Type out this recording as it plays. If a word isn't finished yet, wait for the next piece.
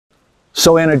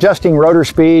So in adjusting rotor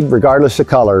speed, regardless of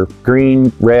color,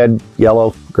 green, red,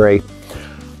 yellow, gray,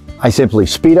 I simply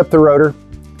speed up the rotor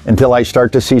until I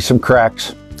start to see some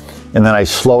cracks, and then I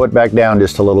slow it back down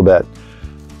just a little bit.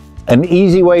 An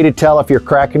easy way to tell if you're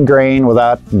cracking grain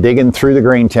without digging through the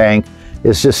grain tank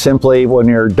is just simply, when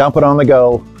you're dumping on the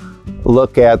go,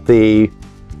 look at the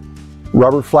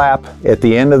rubber flap at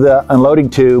the end of the unloading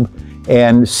tube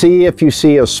and see if you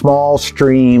see a small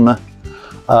stream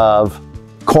of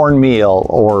cornmeal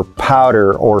or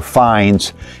powder or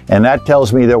fines, and that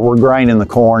tells me that we're grinding the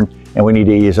corn and we need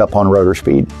to ease up on rotor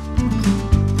speed.